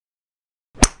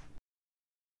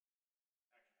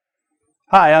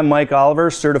Hi, I'm Mike Oliver,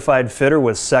 certified fitter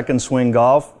with Second Swing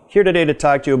Golf, here today to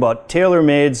talk to you about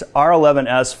TaylorMade's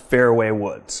R11S Fairway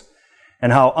woods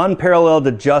and how unparalleled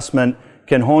adjustment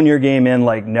can hone your game in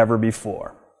like never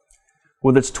before.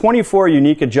 With its 24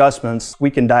 unique adjustments, we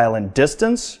can dial in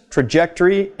distance,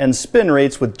 trajectory, and spin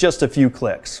rates with just a few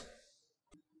clicks.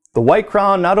 The white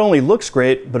crown not only looks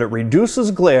great, but it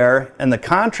reduces glare, and the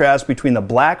contrast between the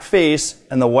black face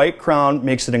and the white crown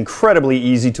makes it incredibly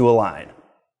easy to align.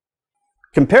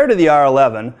 Compared to the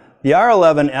R11, the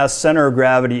R11S center of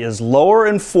gravity is lower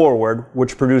and forward,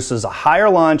 which produces a higher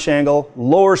launch angle,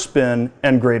 lower spin,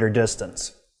 and greater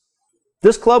distance.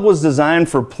 This club was designed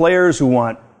for players who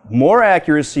want more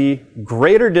accuracy,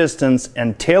 greater distance,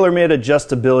 and tailor-made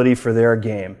adjustability for their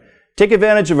game. Take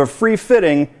advantage of a free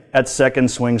fitting at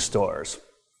Second Swing stores.